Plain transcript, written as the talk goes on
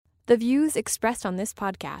The views expressed on this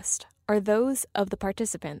podcast are those of the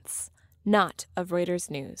participants, not of Reuters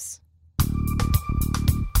News.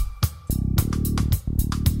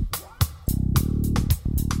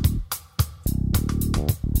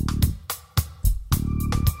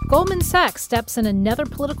 Goldman Sachs steps in another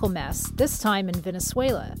political mess, this time in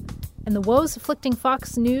Venezuela. And the woes afflicting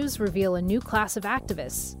Fox News reveal a new class of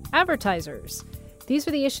activists, advertisers. These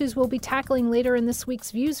are the issues we'll be tackling later in this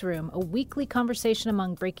week's Views Room, a weekly conversation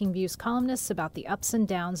among Breaking Views columnists about the ups and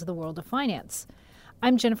downs of the world of finance.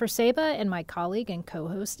 I'm Jennifer Saba, and my colleague and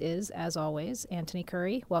co-host is, as always, Anthony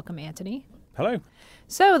Curry. Welcome, Anthony. Hello.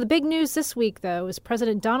 So the big news this week, though, is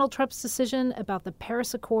President Donald Trump's decision about the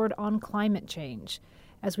Paris Accord on climate change.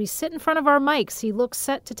 As we sit in front of our mics, he looks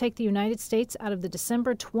set to take the United States out of the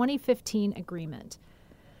December 2015 agreement.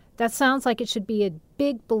 That sounds like it should be a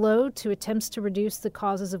big blow to attempts to reduce the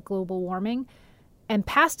causes of global warming. And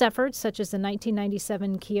past efforts, such as the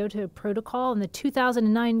 1997 Kyoto Protocol and the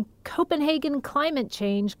 2009 Copenhagen Climate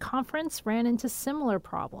Change Conference, ran into similar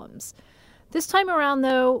problems. This time around,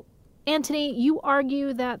 though, Anthony, you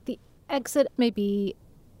argue that the exit may be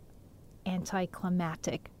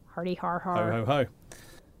anticlimactic. Hardy har har. Ho, ho, ho.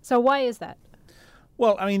 So why is that?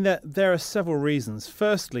 Well, I mean, there are several reasons.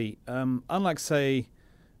 Firstly, unlike, say,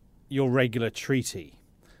 your regular treaty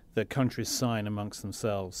that countries sign amongst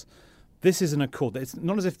themselves, this is an accord. It's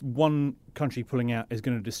not as if one country pulling out is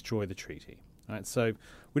going to destroy the treaty. Right? So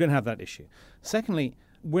we don't have that issue. Secondly,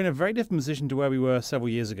 we're in a very different position to where we were several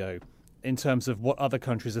years ago in terms of what other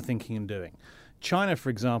countries are thinking and doing. China, for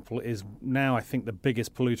example, is now, I think, the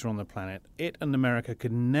biggest polluter on the planet. It and America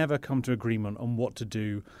could never come to agreement on what to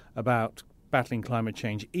do about battling climate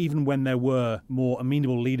change, even when there were more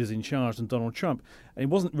amenable leaders in charge than Donald Trump. And it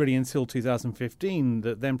wasn't really until 2015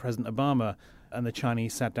 that then President Obama and the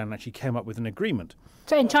Chinese sat down and actually came up with an agreement.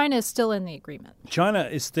 And China is still in the agreement. China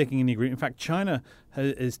is sticking in the agreement. In fact, China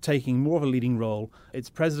is taking more of a leading role. Its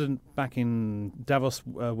president back in Davos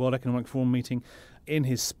World Economic Forum meeting, in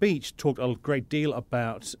his speech, talked a great deal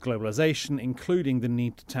about globalization, including the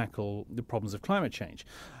need to tackle the problems of climate change.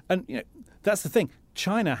 And that's the thing.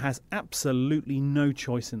 China has absolutely no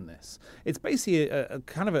choice in this. It's basically a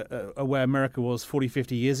kind of a where America was 40,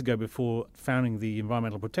 50 years ago before founding the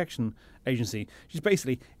Environmental Protection Agency.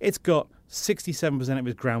 It's got 67% of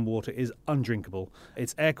its groundwater is undrinkable.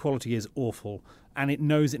 Its air quality is awful, and it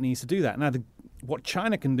knows it needs to do that. Now, what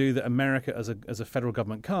China can do that America as a federal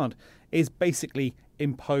government can't is basically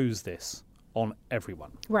impose this on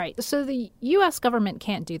everyone. Right. So the U.S. government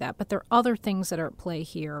can't do that, but there are other things that are at play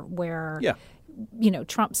here where,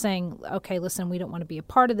 Trump saying, okay, listen, we don't want to be a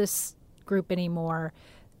part of this group anymore.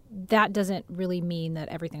 That doesn't really mean that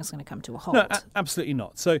everything's going to come to a halt. No, absolutely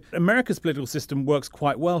not. So America's political system works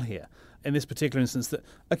quite well here in this particular instance that,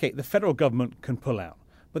 okay, the federal government can pull out,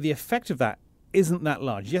 but the effect of that isn't that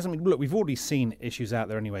large. Yes, I mean, look, we've already seen issues out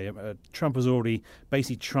there anyway. Trump has already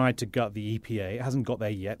basically tried to gut the EPA. It hasn't got there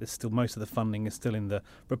yet. There's still most of the funding is still in the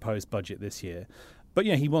proposed budget this year. But,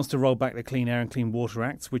 he wants to roll back the Clean Air and Clean Water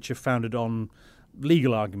Acts, which are founded on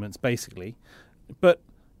legal arguments, basically. But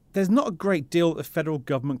there's not a great deal that the federal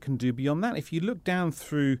government can do beyond that. If you look down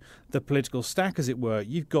through the political stack, as it were,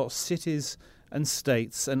 you've got cities and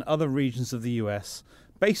states and other regions of the U.S.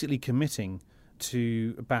 basically committing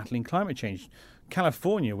to battling climate change.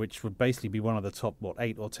 California, which would basically be one of the top,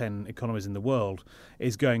 8 or 10 economies in the world,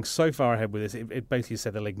 is going so far ahead with this. It basically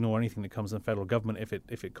said they'll ignore anything that comes from the federal government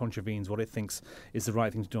if it contravenes what it thinks is the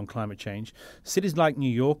right thing to do on climate change. Cities like New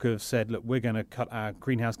York have said, look, we're going to cut our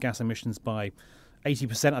greenhouse gas emissions by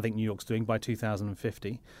 80%, I think New York's doing, by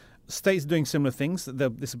 2050. States are doing similar things.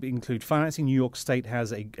 This will include financing. New York State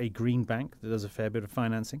has a green bank that does a fair bit of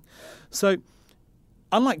financing. So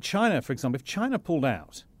unlike China, for example, if China pulled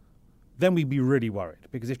out, then we'd be really worried.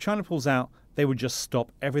 Because if China pulls out, they would just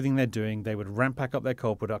stop everything they're doing. They would ramp back up their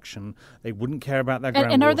coal production. They wouldn't care about their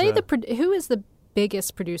groundwater. And are they who is the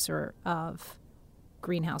biggest producer of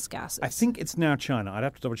greenhouse gases? I think it's now China. I'd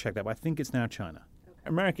have to double check that, but I think it's now China. Okay.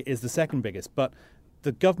 America is the second biggest, but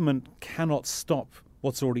the government cannot stop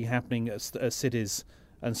what's already happening at cities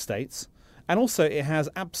and states. And also, it has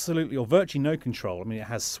absolutely or virtually no control. I mean, it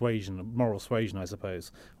has moral suasion, I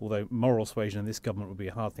suppose, although moral suasion in this government would be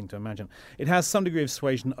a hard thing to imagine. It has some degree of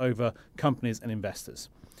suasion over companies and investors.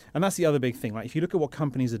 And that's the other big thing. Like, if you look at what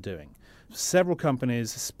companies are doing, several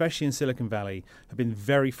companies, especially in Silicon Valley, have been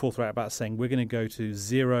very forthright about saying we're going to go to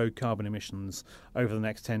zero carbon emissions over the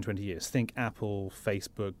next 10, 20 years. Think Apple,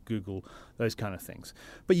 Facebook, Google, those kind of things.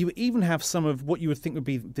 But you even have some of what you would think would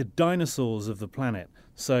be the dinosaurs of the planet.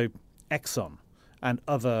 So Exxon and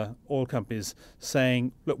other oil companies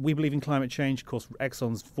saying, look, we believe in climate change. Of course,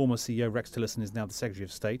 Exxon's former CEO, Rex Tillerson, is now the Secretary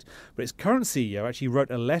of State. But its current CEO actually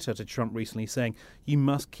wrote a letter to Trump recently saying, you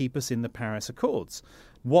must keep us in the Paris Accords.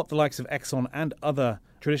 What the likes of Exxon and other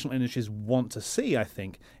traditional industries want to see, I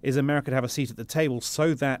think, is America to have a seat at the table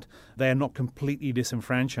so that they are not completely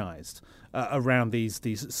disenfranchised around these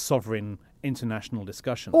sovereign international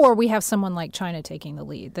discussions. Or we have someone like China taking the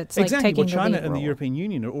lead. That's like exactly. taking Well, China the lead and role. the European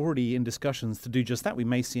Union are already in discussions to do just that. We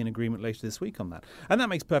may see an agreement later this week on that. And that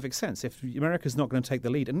makes perfect sense. If America's not going to take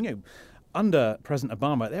the lead, and under President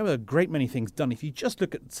Obama, there were a great many things done. If you just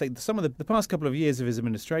look at, say, some of the past couple of years of his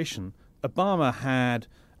administration, Obama had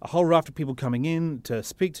a whole raft of people coming in to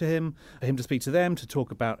speak to him to speak to them, to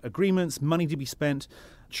talk about agreements, money to be spent.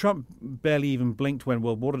 Trump barely even blinked when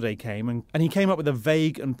World Water Day came, and he came up with a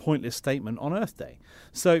vague and pointless statement on Earth Day.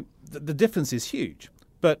 So the difference is huge.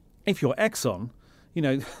 But if you're Exxon,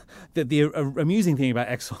 the amusing thing about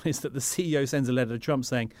Exxon is that the CEO sends a letter to Trump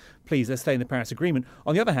saying, please, let's stay in the Paris Agreement.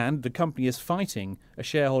 On the other hand, the company is fighting a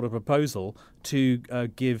shareholder proposal to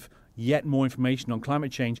give yet more information on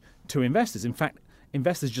climate change to investors. In fact,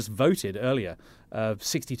 investors just voted earlier,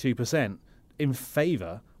 62%, in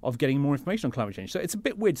favor of getting more information on climate change. So it's a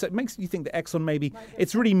bit weird. So it makes you think that Exxon maybe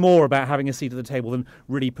it's really more about having a seat at the table than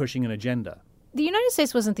really pushing an agenda. The United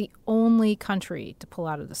States wasn't the only country to pull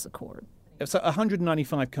out of this accord. So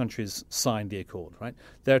 195 countries signed the accord, right?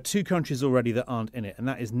 There are 2 countries already that aren't in it, and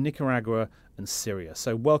that is Nicaragua and Syria.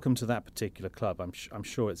 So welcome to that particular club. I'm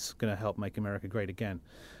sure it's going to help make America great again.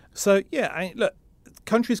 So, look,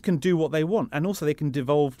 countries can do what they want, and also they can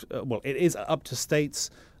devolve. It is up to states,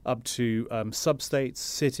 up to sub-states,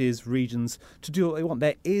 cities, regions to do what they want.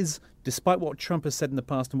 There is, despite what Trump has said in the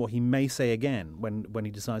past and what he may say again when he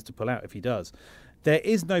decides to pull out, if he does, there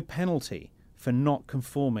is no penalty for not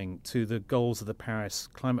conforming to the goals of the Paris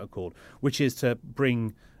Climate Accord, which is to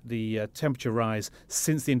bring the temperature rise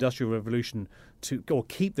since the Industrial Revolution or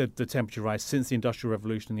keep the temperature rise since the Industrial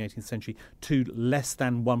Revolution in the 18th century to less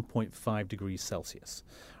than 1.5 degrees Celsius.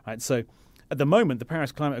 Right, so at the moment, the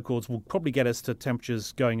Paris Climate Accords will probably get us to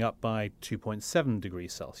temperatures going up by 2.7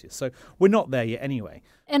 degrees Celsius. So we're not there yet anyway.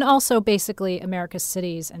 And also, basically, America's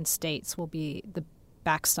cities and states will be the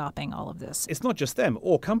backstopping all of this. It's not just them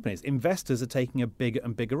or companies. Investors are taking a bigger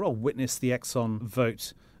and bigger role. Witness the Exxon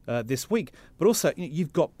vote this week. But also,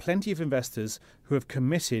 you've got plenty of investors who have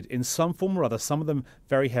committed in some form or other, some of them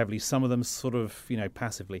very heavily, some of them sort of,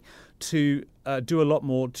 passively, to do a lot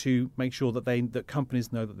more to make sure that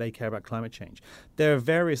companies know that they care about climate change. There are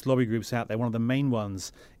various lobby groups out there. One of the main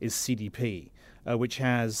ones is CDP, which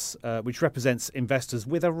represents investors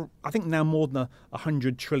with, I think now more than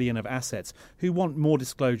 100 trillion of assets, who want more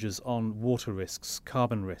disclosures on water risks,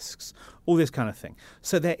 carbon risks, all this kind of thing.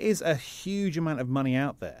 So there is a huge amount of money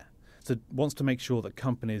out there that wants to make sure that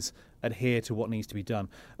companies adhere to what needs to be done.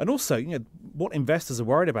 And also, what investors are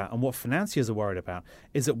worried about and what financiers are worried about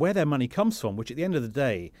is that where their money comes from, which at the end of the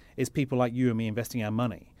day is people like you and me investing our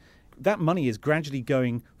money, that money is gradually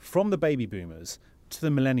going from the baby boomers to the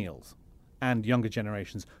millennials and younger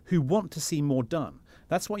generations who want to see more done.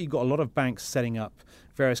 That's why you've got a lot of banks setting up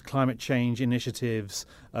various climate change initiatives,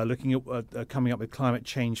 looking at coming up with climate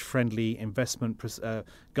change-friendly investment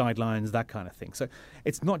guidelines, that kind of thing. So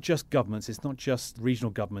it's not just governments, it's not just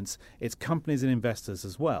regional governments, it's companies and investors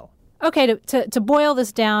as well. Okay, to boil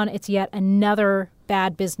this down, it's yet another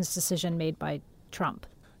bad business decision made by Trump.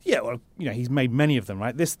 Yeah, well, he's made many of them,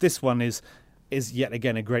 right? This one is yet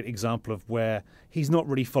again a great example of where he's not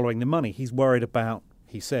really following the money. He's worried about,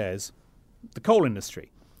 he says, the coal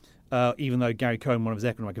industry. Even though Gary Cohn, one of his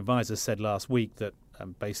economic advisors, said last week that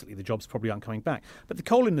basically the jobs probably aren't coming back. But the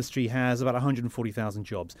coal industry has about 140,000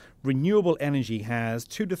 jobs. Renewable energy has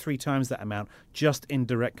 2 to 3 times that amount, just in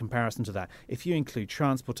direct comparison to that. If you include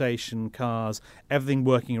transportation, cars, everything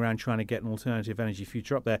working around trying to get an alternative energy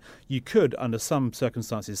future up there, you could, under some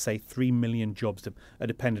circumstances, say 3 million jobs are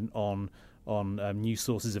dependent on new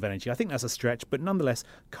sources of energy. I think that's a stretch, but nonetheless,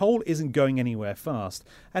 coal isn't going anywhere fast.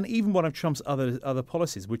 And even one of Trump's other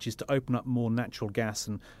policies, which is to open up more natural gas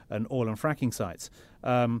and oil and fracking sites,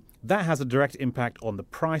 that has a direct impact on the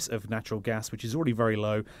price of natural gas, which is already very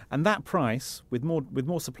low. And that price, with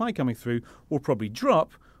more supply coming through, will probably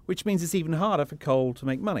drop, which means it's even harder for coal to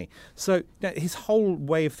make money. So his whole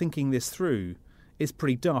way of thinking this through is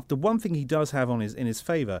pretty daft. The one thing he does have in his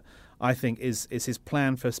favour, I think, is his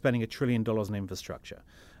plan for spending $1 trillion in infrastructure,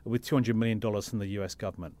 with $200 million from the US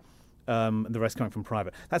government, and the rest coming from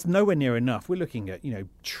private. That's nowhere near enough. We're looking at,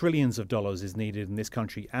 trillions of dollars is needed in this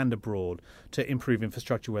country and abroad to improve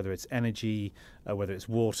infrastructure, whether it's energy, whether it's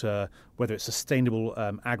water, whether it's sustainable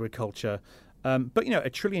agriculture. But,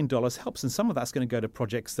 $1 trillion helps, and some of that's going to go to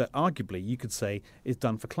projects that arguably you could say is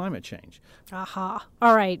done for climate change. Aha.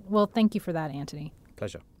 All right. Well, thank you for that, Anthony.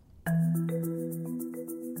 Pleasure.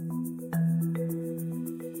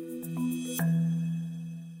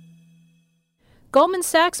 Goldman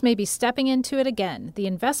Sachs may be stepping into it again. The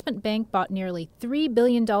investment bank bought nearly $3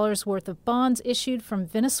 billion worth of bonds issued from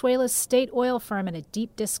Venezuela's state oil firm at a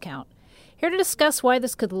deep discount. Here to discuss why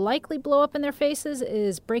this could likely blow up in their faces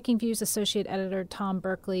is Breaking Views Associate Editor Tom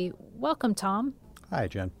Berkeley. Welcome, Tom. Hi,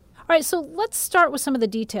 Jen. All right, so let's start with some of the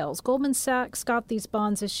details. Goldman Sachs got these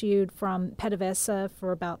bonds issued from PDVSA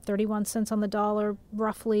for about 31 cents on the dollar,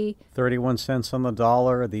 roughly. 31 cents on the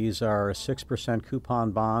dollar. These are 6%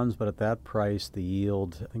 coupon bonds, but at that price, the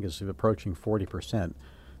yield, I think, is approaching 40%.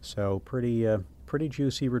 So pretty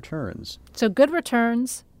juicy returns. So good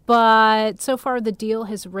returns. But so far, the deal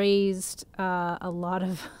has raised a lot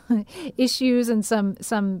of issues and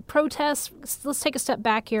some protests. Let's take a step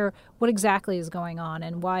back here. What exactly is going on,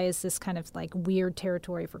 and why is this kind of like weird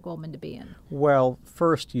territory for Goldman to be in? Well,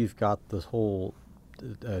 first, you've got this whole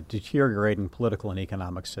deteriorating political and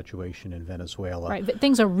economic situation in Venezuela. Right, but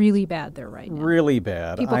things are really bad there right now. Really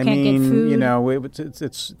bad. People can't get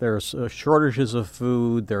food. There's shortages of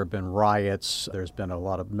food. There have been riots. There's been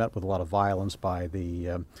met with a lot of violence by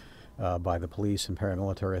the police and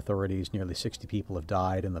paramilitary authorities. Nearly 60 people have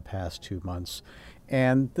died in the past 2 months,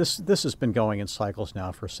 and this has been going in cycles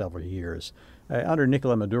now for several years. Under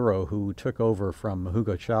Nicolás Maduro, who took over from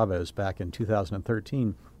Hugo Chavez back in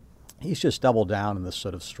 2013. He's just doubled down in this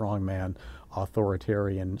sort of strongman,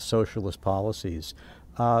 authoritarian, socialist policies.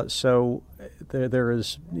 So there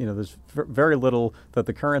is, there's very little that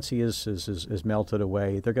the currency is melted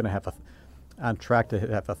away. They're going to have on track to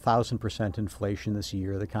have 1,000% inflation this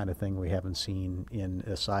year, the kind of thing we haven't seen in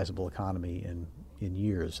a sizable economy in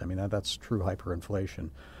years. I mean, that's true hyperinflation.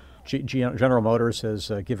 General Motors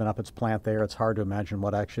has given up its plant there. It's hard to imagine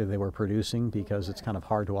what actually they were producing because it's kind of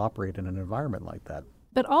hard to operate in an environment like that.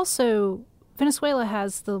 But also, Venezuela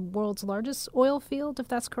has the world's largest oil field, if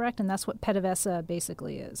that's correct, and that's what PDVSA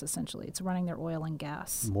basically is, essentially. It's running their oil and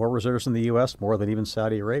gas. More reserves in the U.S., more than even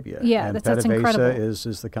Saudi Arabia. Yeah, and that's incredible. PDVSA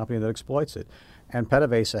is the company that exploits it. And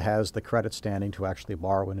PDVSA has the credit standing to actually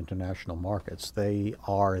borrow in international markets. They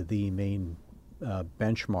are the main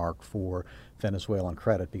benchmark for Venezuelan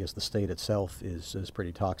credit because the state itself is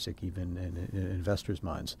pretty toxic, even in investors'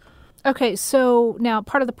 minds. Okay, so now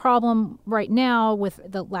part of the problem right now with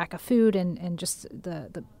the lack of food and just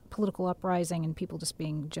the political uprising and people just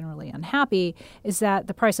being generally unhappy is that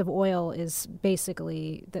the price of oil is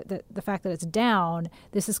basically, the fact that it's down,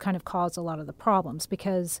 this has kind of caused a lot of the problems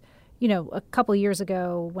because, a couple of years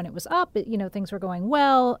ago when it was up, things were going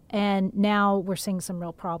well, and now we're seeing some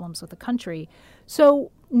real problems with the country. So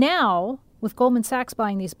now, with Goldman Sachs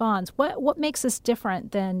buying these bonds, what makes this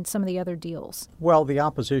different than some of the other deals? Well, the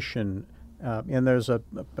opposition, and there's a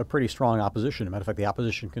pretty strong opposition. As a matter of fact, the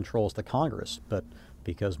opposition controls the Congress, but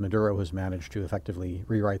because Maduro has managed to effectively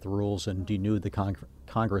rewrite the rules and denude the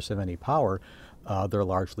Congress of any power, they're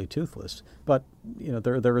largely toothless. But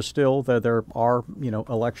there are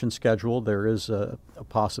elections scheduled. There is a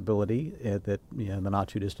possibility that in the not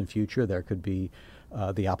too distant future there could be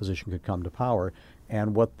the opposition could come to power.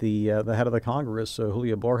 And what the head of the Congress,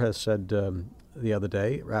 Julio Borges, said the other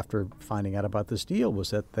day after finding out about this deal was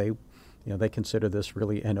that they consider this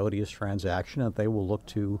really an odious transaction, and they will look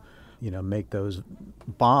to make those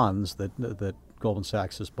bonds that Goldman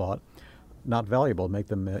Sachs has bought not valuable, make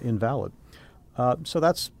them invalid. So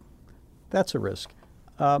that's a risk.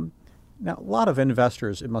 Now, a lot of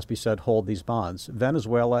investors, it must be said, hold these bonds.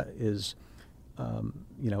 Venezuela is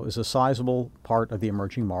a sizable part of the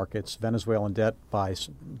emerging markets. Venezuelan debt, by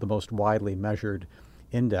the most widely measured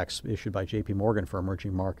index issued by J.P. Morgan for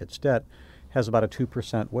emerging markets debt, has about a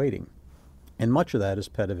 2% weighting, and much of that is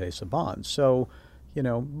PDVSA bonds. So,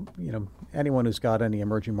 anyone who's got any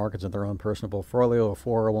emerging markets in their own personal portfolio, a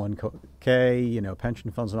 401k,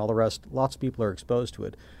 pension funds, and all the rest, lots of people are exposed to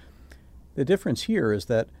it. The difference here is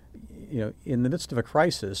that, in the midst of a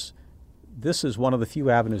crisis, this is one of the few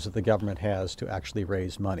avenues that the government has to actually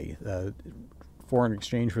raise money. Foreign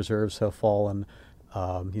exchange reserves have fallen.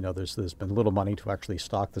 There's been little money to actually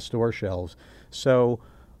stock the store shelves. So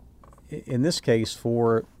in this case,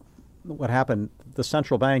 for what happened, the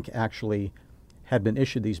central bank actually had been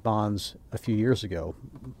issued these bonds a few years ago,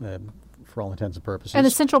 for all intents and purposes. And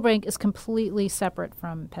the central bank is completely separate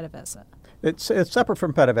from PDVSA. It's separate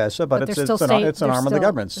from PDVSA, but it's an arm of the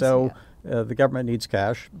government. So the government needs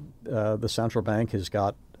cash. The central bank has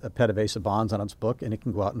got PDVSA bonds on its book, and it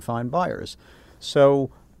can go out and find buyers.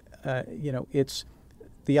 So,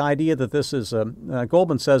 the idea that this is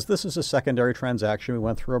Goldman says this is a secondary transaction. We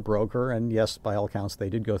went through a broker, and yes, by all accounts, they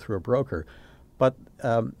did go through a broker. But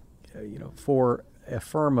for a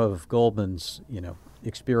firm of Goldman's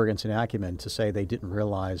experience and acumen to say they didn't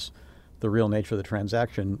realize the real nature of the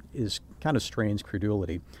transaction is kind of strains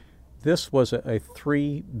credulity. This was a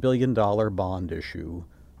 $3 billion bond issue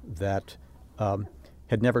that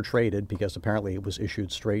had never traded because apparently it was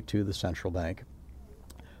issued straight to the central bank.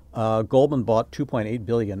 Goldman bought $2.8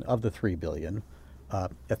 billion of the $3 billion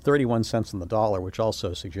at 31 cents on the dollar, which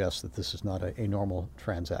also suggests that this is not a normal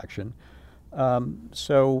transaction.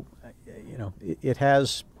 So it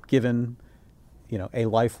has given, a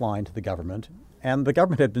lifeline to the government, and the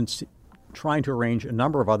government had been trying to arrange a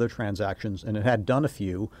number of other transactions, and it had done a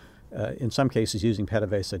few, in some cases using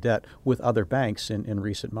PDVSA debt, with other banks in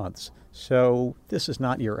recent months. So this is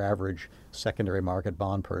not your average secondary market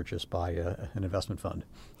bond purchase by an investment fund.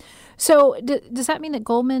 So does that mean that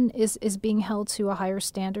Goldman is being held to a higher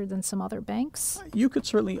standard than some other banks? You could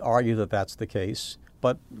certainly argue that that's the case,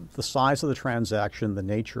 but the size of the transaction, the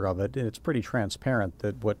nature of it, it's pretty transparent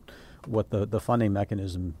that what the funding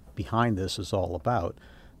mechanism behind this is all about.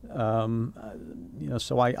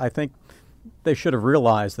 So I think they should have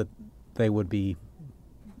realized that they would be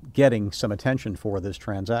getting some attention for this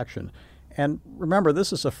transaction. And remember,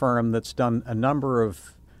 this is a firm that's done a number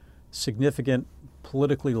of significant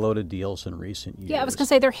politically loaded deals in recent years. Yeah, I was going to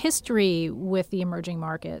say their history with the emerging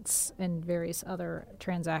markets and various other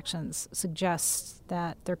transactions suggests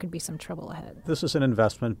that there could be some trouble ahead. This is an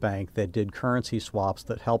investment bank that did currency swaps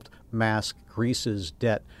that helped mask Greece's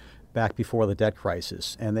debt back before the debt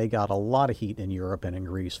crisis, and they got a lot of heat in Europe and in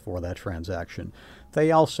Greece for that transaction.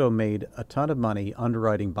 They also made a ton of money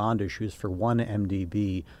underwriting bond issues for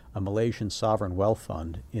 1MDB, a Malaysian sovereign wealth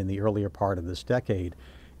fund, in the earlier part of this decade,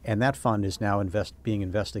 and that fund is now being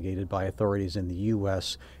investigated by authorities in the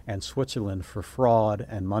U.S. and Switzerland for fraud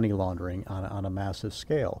and money laundering on a massive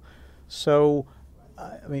scale. So,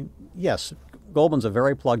 yes, Goldman's a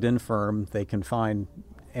very plugged-in firm. They can find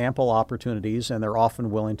ample opportunities, and they're often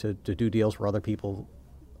willing to do deals where other people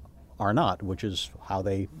are not, which is how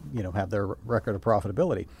they have their record of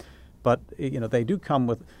profitability. But they do come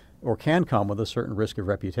with, or can come with, a certain risk of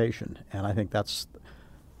reputation, and I think that's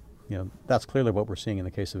clearly what we're seeing in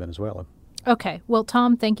the case of Venezuela. Okay, well,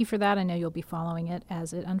 Tom, thank you for that. I know you'll be following it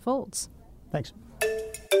as it unfolds. Thanks.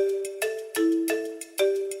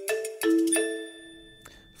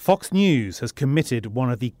 Fox News has committed one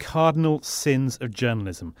of the cardinal sins of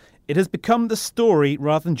journalism. It has become the story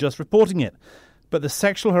rather than just reporting it. But the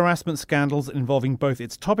sexual harassment scandals involving both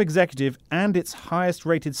its top executive and its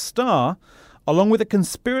highest-rated star, along with a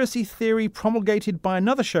conspiracy theory promulgated by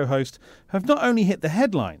another show host, have not only hit the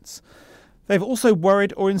headlines, they've also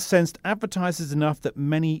worried or incensed advertisers enough that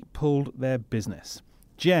many pulled their business.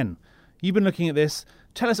 Jen, you've been looking at this.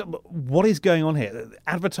 Tell us what is going on here.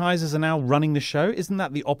 Advertisers are now running the show. Isn't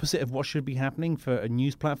that the opposite of what should be happening for a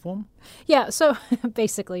news platform? Yeah, so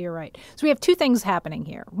basically you're right. So we have two things happening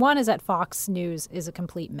here. One is that Fox News is a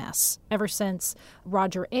complete mess. Ever since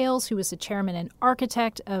Roger Ailes, who was the chairman and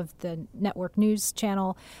architect of the network news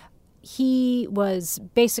channel, he was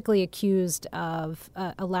basically accused of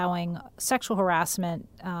allowing sexual harassment.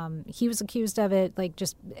 He was accused of it, like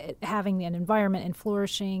just having an environment and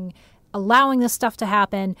flourishing, allowing this stuff to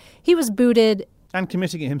happen. He was booted. And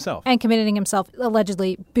committing it himself.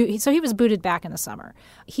 Allegedly. So he was booted back in the summer.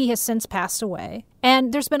 He has since passed away.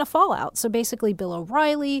 And there's been a fallout. So basically, Bill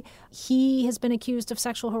O'Reilly, he has been accused of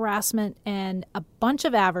sexual harassment, and a bunch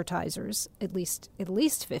of advertisers, at least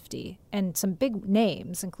 50, and some big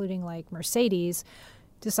names, including like Mercedes,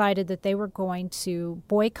 decided that they were going to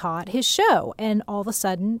boycott his show. And all of a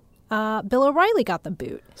sudden, Bill O'Reilly got the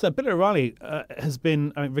boot. So Bill O'Reilly has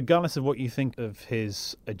been, regardless of what you think of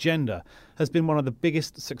his agenda, has been one of the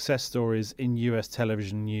biggest success stories in U.S.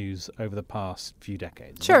 television news over the past few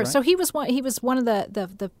decades. Sure. Right? So he was one of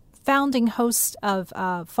the founding hosts of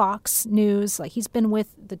Fox News. Like, he's been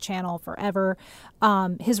with the channel forever.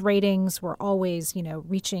 His ratings were always,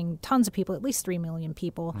 reaching tons of people, at least 3 million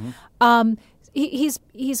people. Mm-hmm. He's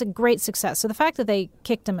a great success. So the fact that they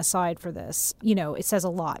kicked him aside for this, it says a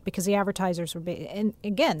lot, because the advertisers were and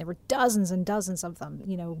again, there were dozens and dozens of them,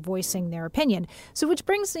 voicing their opinion. So which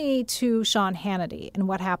brings me to Sean Hannity and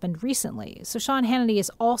what happened recently. So Sean Hannity is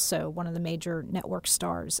also one of the major network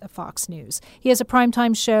stars of Fox News. He has a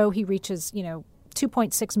primetime show. He reaches,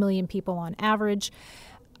 2.6 million people on average.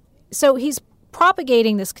 So he's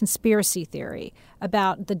propagating this conspiracy theory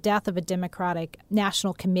about the death of a Democratic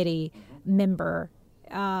National Committee member.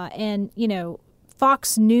 And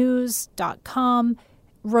FoxNews.com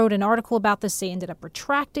wrote an article about this. They ended up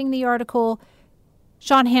retracting the article.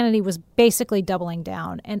 Sean Hannity was basically doubling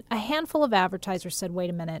down. And a handful of advertisers said, wait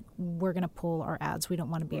a minute, we're going to pull our ads. We don't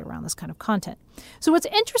want to be around this kind of content. So what's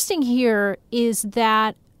interesting here is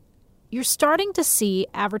that you're starting to see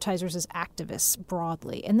advertisers as activists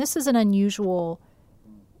broadly. And this is an unusual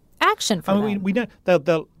action for them. We know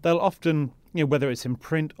they'll often, whether it's in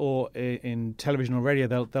print or in television or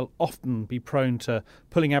radio, they'll often be prone to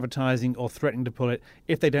pulling advertising or threatening to pull it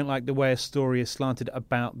if they don't like the way a story is slanted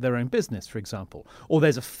about their own business, for example, or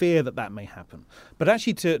there's a fear that may happen. But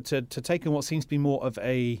actually, to take on what seems to be more of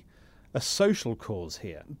a social cause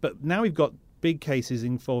here. But now we've got big cases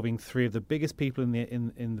involving three of the biggest people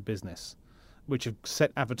in the business, which have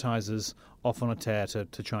set advertisers off on a tear to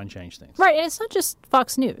try and change things. Right, and it's not just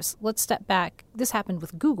Fox News. Let's step back. This happened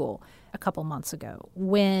with Google a couple months ago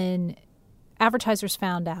when advertisers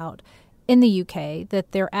found out in the UK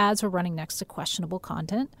that their ads were running next to questionable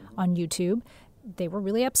content on YouTube. They were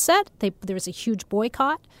really upset. There was a huge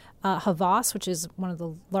boycott. Havas, which is one of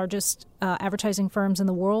the largest advertising firms in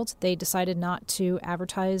the world, they decided not to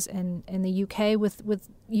advertise in the UK with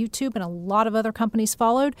YouTube, and a lot of other companies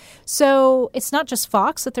followed. So it's not just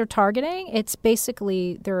Fox that they're targeting. It's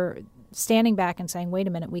basically they're standing back and saying, wait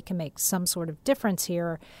a minute, we can make some sort of difference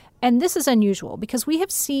here. And this is unusual because we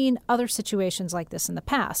have seen other situations like this in the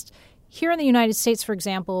past. Here in the United States, for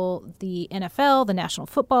example, the NFL, the National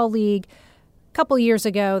Football League, a couple of years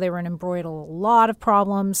ago, they were embroiled a lot of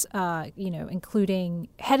problems, including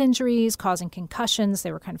head injuries, causing concussions.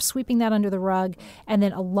 They were kind of sweeping that under the rug. And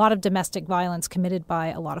then a lot of domestic violence committed by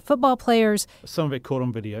a lot of football players. Some of it caught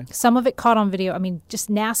on video. I mean, just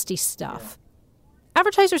nasty stuff. Yeah.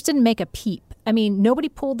 Advertisers didn't make a peep. I mean, nobody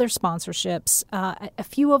pulled their sponsorships. A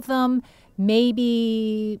few of them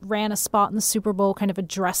maybe ran a spot in the Super Bowl kind of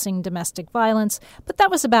addressing domestic violence, but that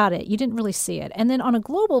was about it. You didn't really see it. And then on a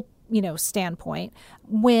global standpoint,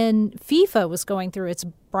 when FIFA was going through its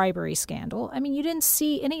bribery scandal, I mean, you didn't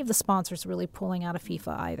see any of the sponsors really pulling out of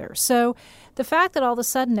FIFA either. So the fact that all of a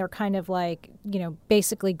sudden they're kind of like,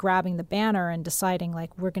 basically grabbing the banner and deciding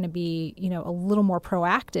like we're going to be, a little more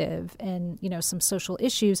proactive and, some social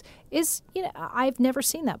issues is, I've never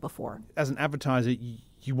seen that before. As an advertiser,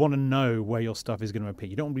 you want to know where your stuff is going to appear.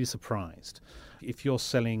 You don't want to be surprised. If you're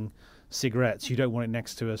selling cigarettes, you don't want it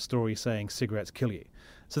next to a story saying cigarettes kill you.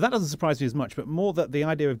 So that doesn't surprise me as much, but more that the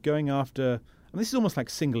idea of going after, and this is almost like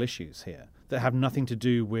single issues here that have nothing to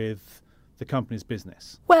do with the company's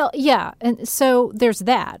business. Well, yeah, and so there's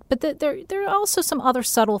that. But there are also some other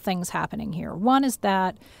subtle things happening here. One is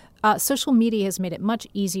that social media has made it much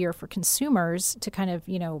easier for consumers to kind of,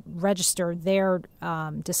 register their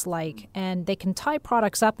dislike, and they can tie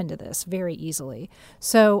products up into this very easily.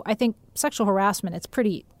 So I think sexual harassment,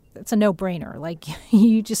 it's a no-brainer. Like,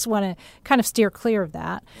 you just want to kind of steer clear of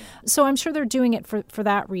that. So I'm sure they're doing it for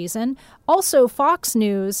that reason. Also, Fox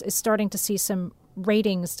News is starting to see some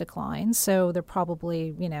ratings decline. So they're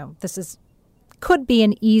probably, could be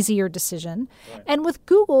an easier decision. Right. And with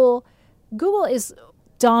Google is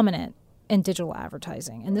dominant in digital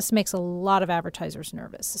advertising, and this makes a lot of advertisers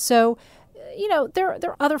nervous. So, there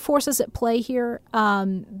are other forces at play here,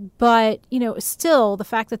 but, still the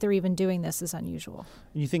fact that they're even doing this is unusual.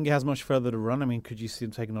 You think it has much further to run? I mean, could you see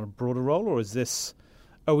them taking on a broader role, or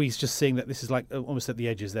are we just seeing that this is like almost at the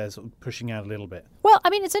edges there, sort of pushing out a little bit? Well, I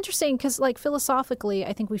mean, it's interesting because, like, philosophically,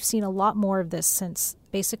 I think we've seen a lot more of this since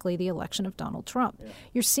basically the election of Donald Trump. Yeah.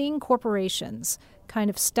 You're seeing corporations kind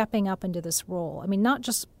of stepping up into this role. I mean, not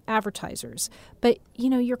just advertisers, but,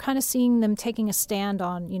 you're kind of seeing them taking a stand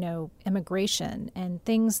on, immigration and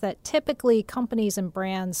things that typically companies and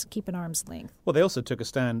brands keep at arm's length. Well, they also took a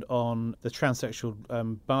stand on the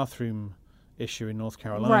transsexual bathroom issue in North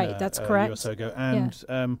Carolina. Right, that's correct. A year or so ago.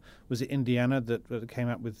 And was it Indiana that came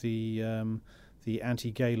up with the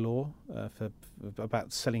anti-gay law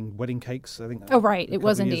about selling wedding cakes, I think? Oh, right. It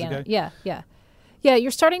was Indiana. Yeah. Yeah,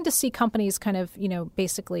 you're starting to see companies kind of,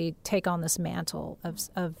 basically take on this mantle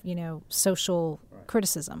of social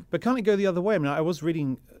criticism. But can't it go the other way? I mean, I was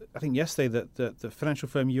reading, I think yesterday, that the financial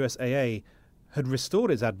firm USAA had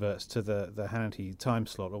restored its adverts to the Hannity time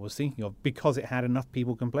slot, or was thinking of, because it had enough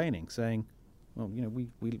people complaining, saying, well,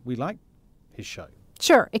 we like his show.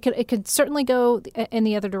 Sure, it could certainly go in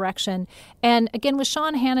the other direction. And again, with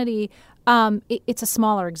Sean Hannity, it's a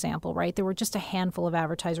smaller example, right? There were just a handful of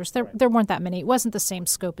advertisers. There weren't that many. It wasn't the same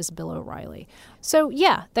scope as Bill O'Reilly. So,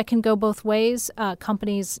 yeah, that can go both ways.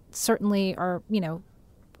 Companies certainly are,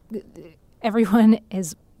 everyone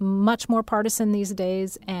is much more partisan these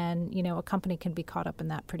days, and, a company can be caught up in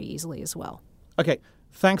that pretty easily as well. Okay,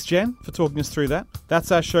 Thanks, Jen, for talking us through that.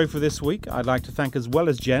 That's our show for this week. I'd like to thank, as well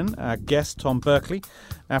as Jen, our guest, Tom Berkeley.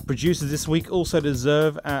 Our producers this week also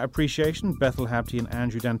deserve our appreciation, Bethel Habte and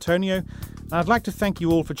Andrew D'Antonio. And I'd like to thank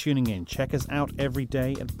you all for tuning in. Check us out every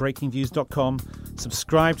day at breakingviews.com.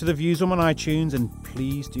 Subscribe to The Viewsroom on iTunes, and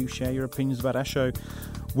please do share your opinions about our show.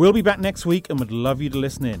 We'll be back next week and would love you to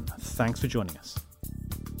listen in. Thanks for joining us.